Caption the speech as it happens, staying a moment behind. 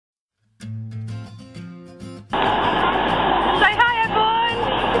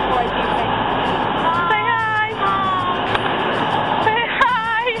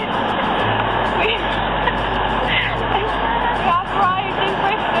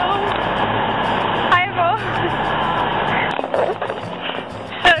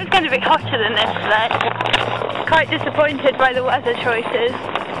nicer than this today. Quite disappointed by the weather choices.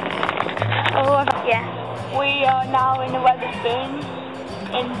 Oh, yeah. We are now in the Wetherspoons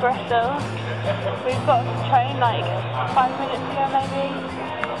in Bristol. We've got a train like 5 minutes ago maybe,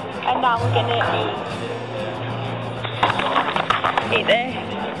 and now we're gonna eat this.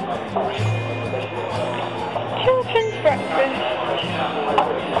 Children's breakfast.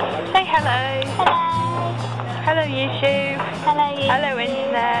 Say hello. Hello. Hello YouTube. Hello YouTube. Hello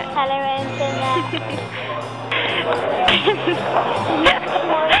Internet. Hello Internet.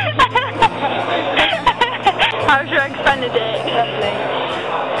 How's your eggs Benedict? Lovely.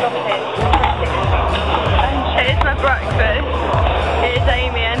 And here's my breakfast. Here's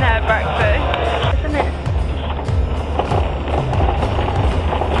Amy and her breakfast. Isn't it?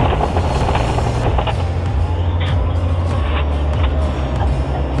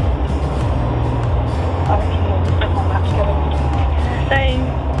 Saying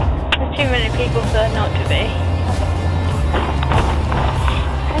there's too many people for there not to be.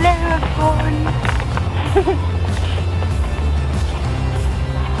 Hello everyone.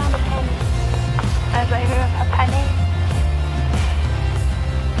 Everybody who have a penny.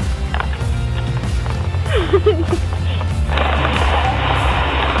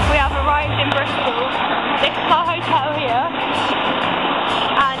 We have arrived in Bristol. This is our hotel here,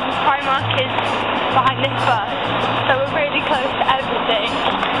 and Primark is behind this bus, so we're really close to everything.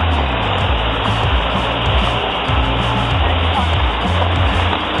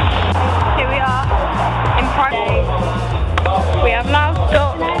 Here we are in Primark. We have now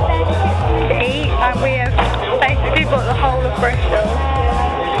stopped to eat, and we have basically bought the whole of Bristol.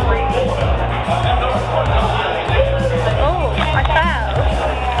 Oh, I fell.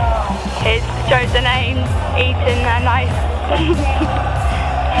 Here's Joe's name eating a nice.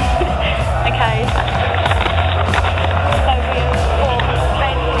 Okay. So we have bought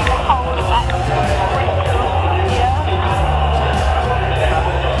basically the whole of Bristol here.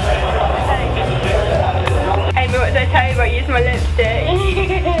 Amy, what did I tell you about using my lipstick?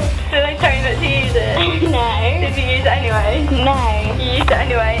 Did I tell you not to use it? No. Did you use it anyway? No. You used it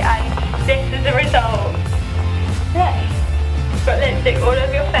anyway, and this is the result. Look. You've got lipstick all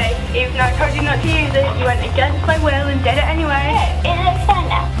over your face, even though I told you not to use it. You went against my will and did it anyway. Look, it looks fine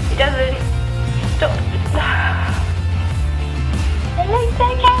now. It doesn't. Stop. It looks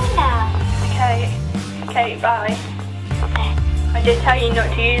okay now. Okay. Okay, bye. I did tell you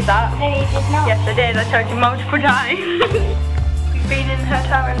not to use that. No, you did not. Yes, I did. I told you multiple times. We've been in the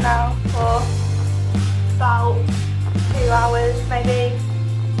hotel room now for about 2 hours, maybe.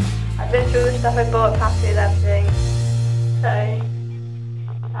 I've been through the stuff I bought, happy with everything. So,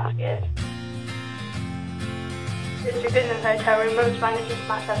 that's good. Since we've been in the hotel room, Mum's managed to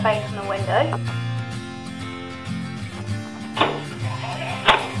smash her face on the window.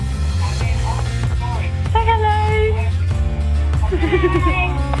 Say hello!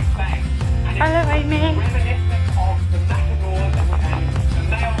 Hello Amy.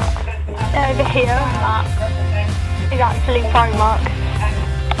 Over here is actually Primark,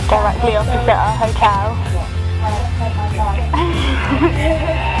 directly opposite our hotel.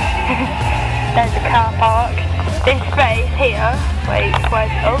 There's a car park. This space here, wait,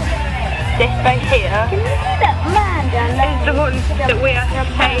 where's, oh, this space here is the one that we are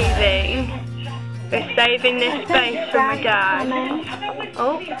saving. We're saving this space for my dad.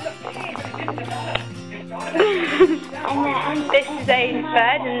 Oh. This is Aiden's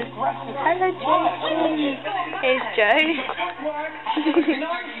bed, and hello Joe. Here's Joe.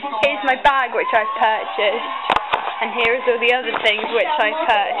 Here's my bag which I've purchased, and here's all the other things which I've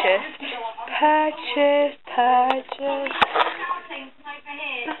purchased. Purchase.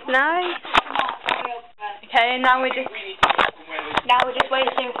 That's nice. Okay, and now we're just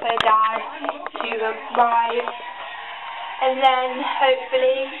waiting for Dad to arrive, and then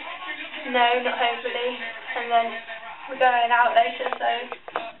hopefully, no, not hopefully, and then we're going out later, so.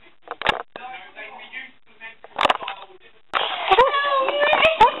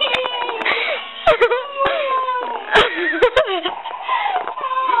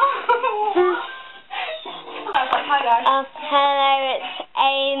 Hello, it's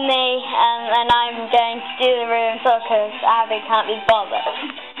Amy, and I'm going to do the room tour because Abby can't be bothered.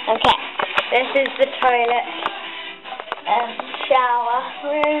 Okay, this is the toilet and shower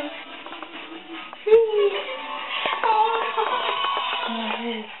room.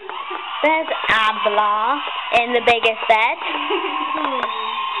 There's Abla in the biggest bed,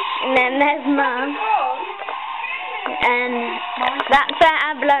 and then there's Mum, and that's where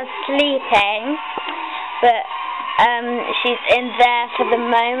Abla's sleeping, but she's in there for the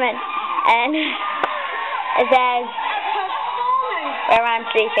moment, and there's where I'm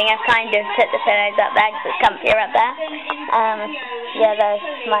sleeping. I've kind of put the pillows up there because it's comfier up there. Yeah, there's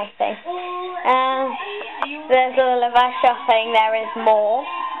my thing. There's all of our shopping. There is more.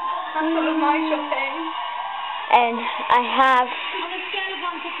 That's all of my shopping. And I have... On a scale of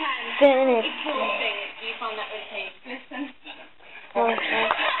 1 to 10, finished. the coolest thing you found that with me. Listen.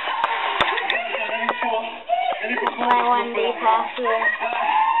 Okay. My 1D password.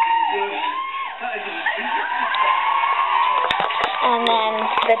 And then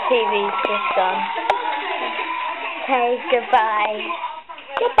the TV's just gone. Say goodbye.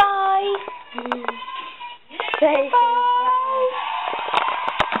 Goodbye. Say goodbye.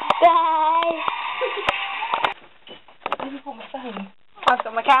 Bye. I've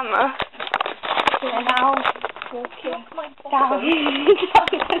got my camera. We're now walking down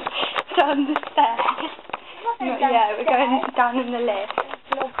the stairs. Yeah, we're going down in the lift.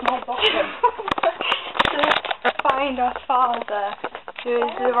 To find our father, who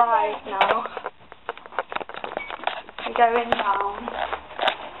has arrived now. We're going down.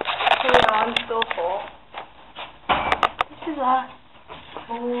 Here we are on floor 4. This is us.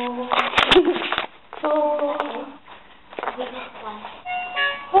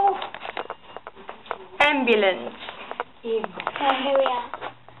 Ambulance. Here we are.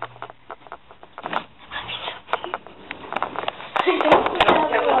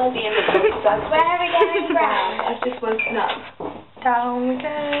 Where are we going from? I've just woken up. Down we go,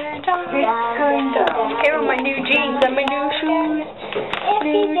 down. Here are my new jeans and my new shoes.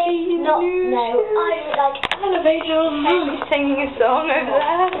 Everything's not, no, I would like elevator. He's singing a song over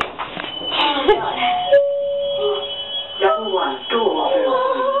there. Oh God. Level 1, door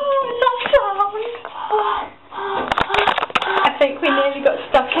That sound. I think we nearly got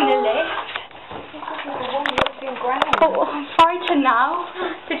stuck in the lift. Oh, I'm frightened now.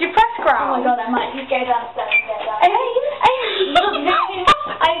 Did you press ground? Oh my God, I might just go downstairs and get down.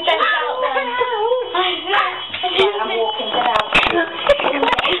 I stepped out there. I'm walking down.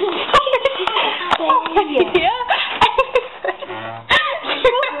 Yeah.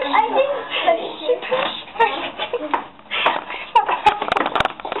 I didn't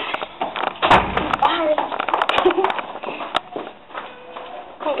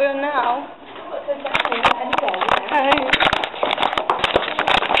What we on now?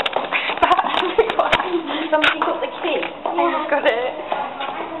 Somebody got the key. I've got it.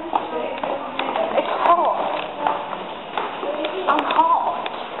 It's hot. I'm hot.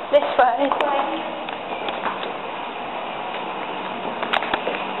 This way.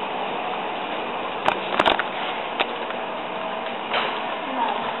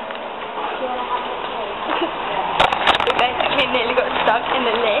 We basically nearly got stuck in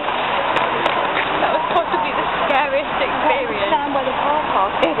the lift. That was possibly the scariest experience. Stand where the car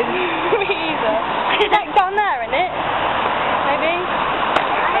park is. Me either. Is that down there, isn't it? Maybe?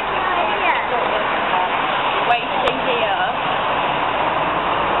 I have no idea. Waiting here.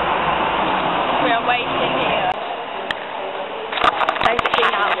 We are waiting here. Basically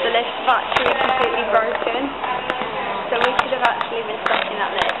now the lift's actually completely broken. So we could have actually been stuck in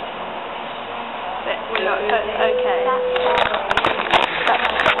that lift. But we're not, so it's okay.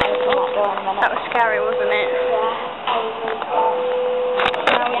 That was scary, wasn't it?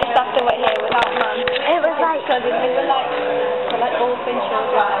 Now we just have to wait here without Mum. It was like, we're like orphan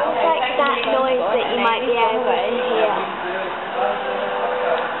children. it's like that noise that you might be able to hear.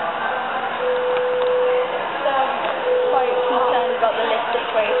 Quite concerned about the lift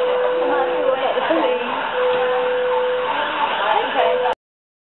situation. Get the police. Okay.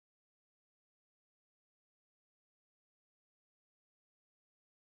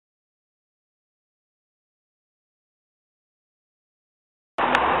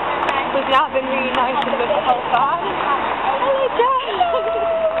 We've now been reunited with the whole fam. Hello, Jack!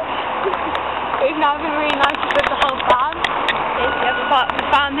 We've now been reunited with the whole fam. Here's the other part of the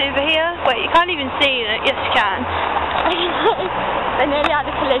fam over here. Wait, you can't even see it. Yes, you can. They nearly had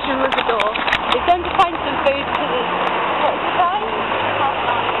a collision with the door. We've gone to find some food because it's, what's the time?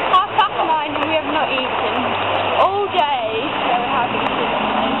 9:30 and we have not eaten all day. So we're having dinner.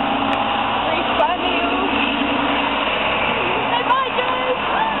 3 square meals. Say bye, Joe.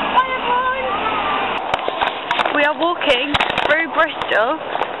 Bye, everyone. We are walking through Bristol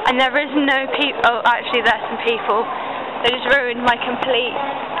and there is no people. Oh, actually there's some people. They just ruined my complete...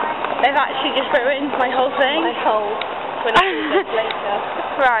 They've actually just ruined my whole thing. My whole 20 minutes later.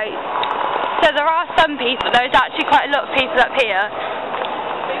 Right. So there are some people. There's actually quite a lot of people up here.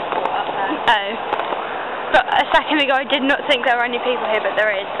 Oh. But a second ago I did not think there were any people here, but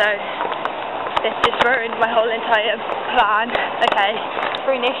there is, so... This just ruined my whole entire plan. Okay.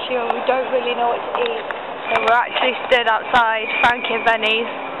 For an issue and we don't really know what to eat. So we're actually stood outside Frankie and Benny's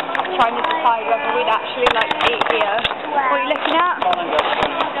trying to decide whether we'd actually like to eat here. What are you looking at?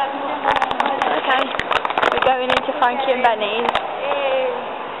 Okay. We're going into Frankie and Benny's.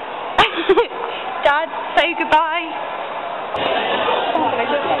 Dad, say goodbye.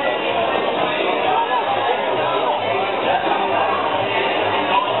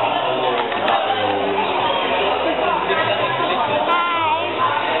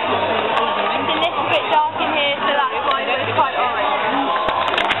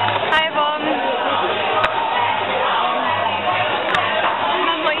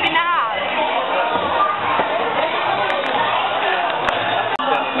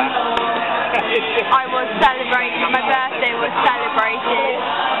 I was celebrating, my birthday was celebrated.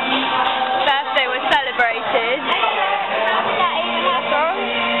 Birthday was celebrated.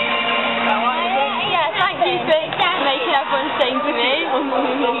 Yeah, thank you for making everyone sing to me.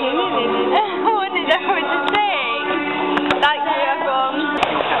 I wanted everyone to sing. Thank you everyone.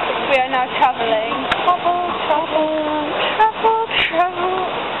 We are now travelling. Travel.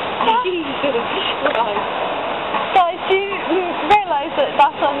 Guys, do you realise that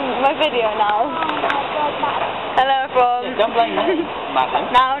that's on my video now? Hello everyone. Don't blame me.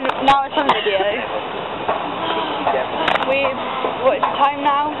 Now it's on video. What is the time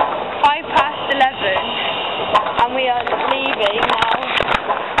now? 11:05, and we are leaving now.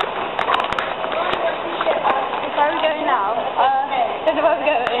 Where are we going now? Don't know where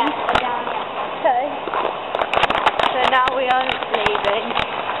we're going. Okay. So now we are leaving.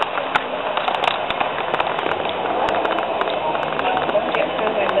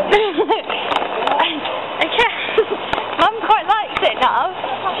 Okay. Mum quite likes it now.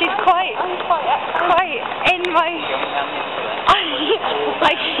 She's quite in my.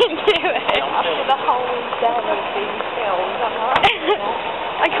 I can do it. After the whole demo being filmed,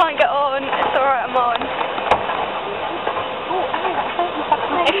 I can't get on. It's alright, I'm on.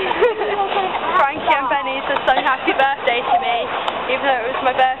 Frankie and Benny's have sung happy birthday to me, even though it was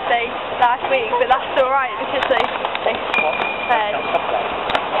my birthday last week, but that's alright because they said.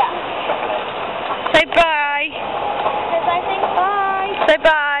 Say bye. Bye. Say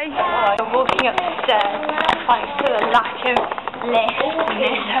bye. We're walking upstairs thanks to the lack of lift in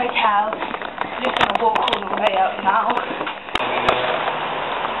this hotel. I'm just going to walk all the way up now.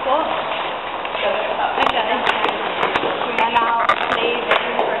 What? Okay. We are now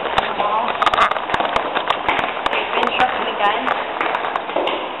leaving Bristol now. We've been shopping again.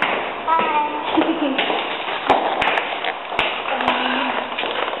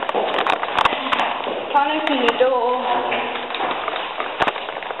 Can't open the door.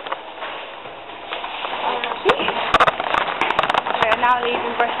 We are now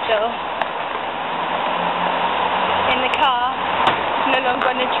leaving Bristol in the car, no longer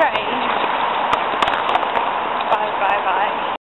on the train. Bye.